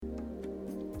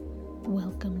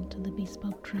Welcome to the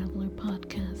Bespoke Traveler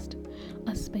podcast,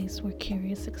 a space where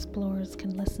curious explorers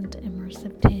can listen to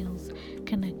immersive tales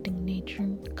connecting nature,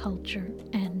 culture,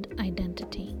 and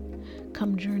identity.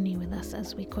 Come journey with us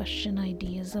as we question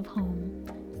ideas of home,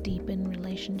 deepen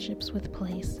relationships with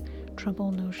place,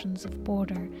 trouble notions of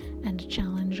border, and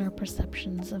challenge our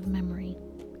perceptions of memory.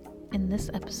 In this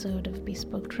episode of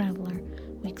Bespoke Traveler,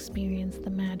 we experience the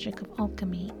magic of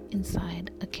alchemy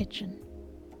inside a kitchen.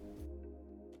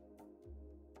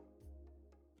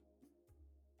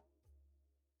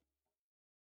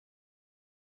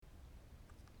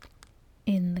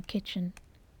 In the kitchen.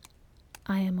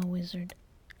 I am a wizard.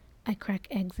 I crack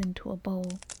eggs into a bowl.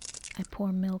 I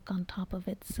pour milk on top of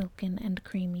it, silken and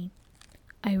creamy.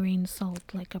 I rain salt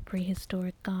like a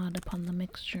prehistoric god upon the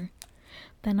mixture.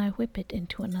 Then I whip it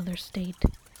into another state,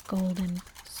 golden,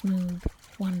 smooth,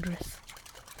 wondrous.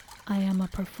 I am a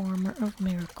performer of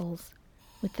miracles.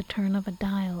 With the turn of a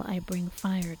dial, I bring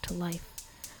fire to life.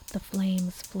 The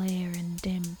flames flare and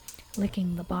dim,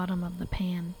 licking the bottom of the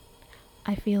pan.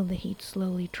 I feel the heat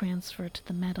slowly transfer to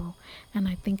the metal, and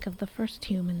I think of the first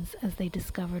humans as they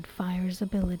discovered fire's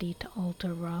ability to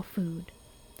alter raw food.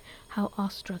 How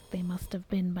awestruck they must have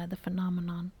been by the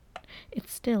phenomenon.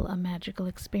 It's still a magical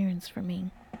experience for me.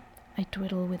 I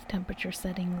twiddle with temperature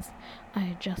settings, I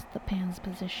adjust the pan's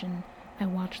position, I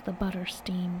watch the butter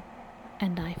steam,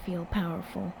 and I feel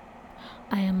powerful.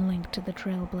 I am linked to the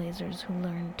trailblazers who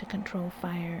learned to control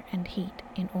fire and heat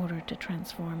in order to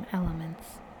transform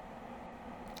elements.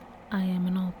 I am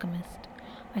an alchemist.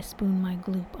 I spoon my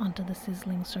gloop onto the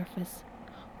sizzling surface.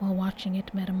 While watching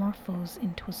it metamorphose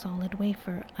into a solid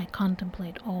wafer, I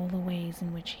contemplate all the ways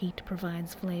in which heat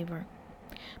provides flavor.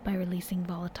 By releasing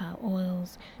volatile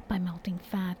oils, by melting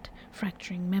fat,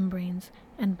 fracturing membranes,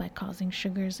 and by causing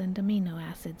sugars and amino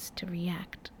acids to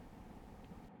react.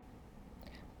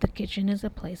 The kitchen is a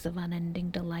place of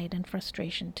unending delight and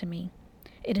frustration to me.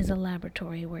 It is a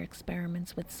laboratory where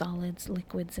experiments with solids,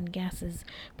 liquids, and gases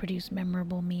produce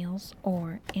memorable meals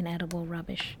or inedible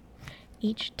rubbish.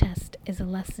 Each test is a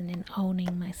lesson in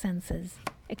honing my senses,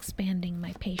 expanding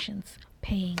my patience,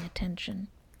 paying attention.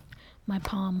 My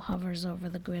palm hovers over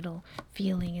the griddle,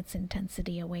 feeling its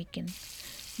intensity awaken.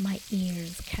 My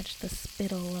ears catch the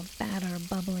spittle of batter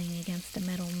bubbling against a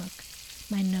metal nook.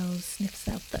 My nose sniffs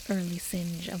out the early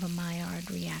singe of a Maillard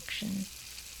reaction.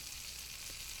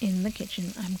 In the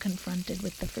kitchen, I'm confronted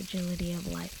with the fragility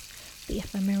of life, the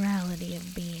ephemerality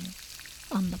of being.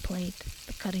 On the plate,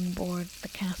 the cutting board, the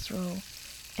casserole,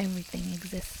 everything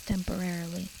exists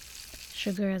temporarily.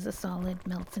 Sugar as a solid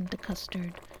melts into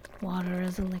custard, water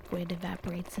as a liquid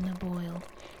evaporates in a boil,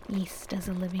 yeast as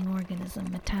a living organism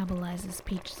metabolizes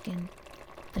peach skin.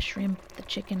 The shrimp, the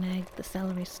chicken egg, the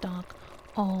celery stalk,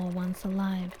 all once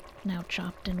alive, now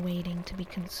chopped and waiting to be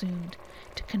consumed,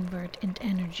 to convert into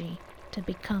energy, to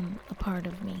become a part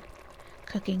of me.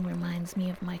 Cooking reminds me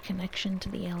of my connection to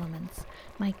the elements,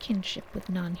 my kinship with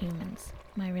non-humans,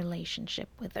 my relationship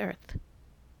with Earth.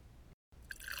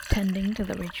 Tending to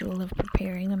the ritual of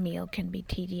preparing a meal can be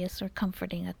tedious or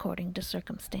comforting according to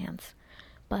circumstance,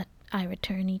 but I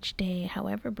return each day,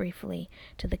 however briefly,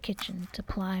 to the kitchen to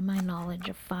ply my knowledge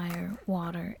of fire,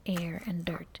 water, air, and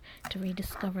dirt to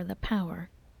rediscover the power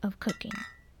of cooking.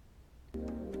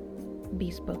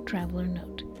 Bespoke Traveler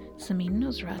Note: Samin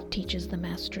Nosrat teaches the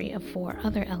mastery of 4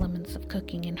 other elements of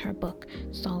cooking in her book,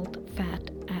 Salt,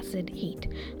 Fat, Acid, Heat,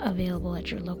 available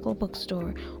at your local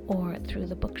bookstore or through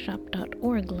the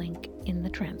bookshop.org link in the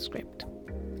transcript.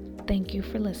 Thank you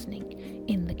for listening.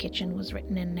 In the Kitchen was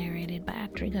written and narrated by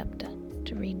Atri Gupta.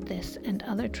 To read this and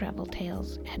other travel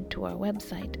tales, head to our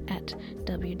website at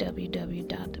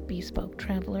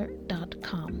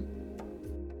www.bespoketraveler.com.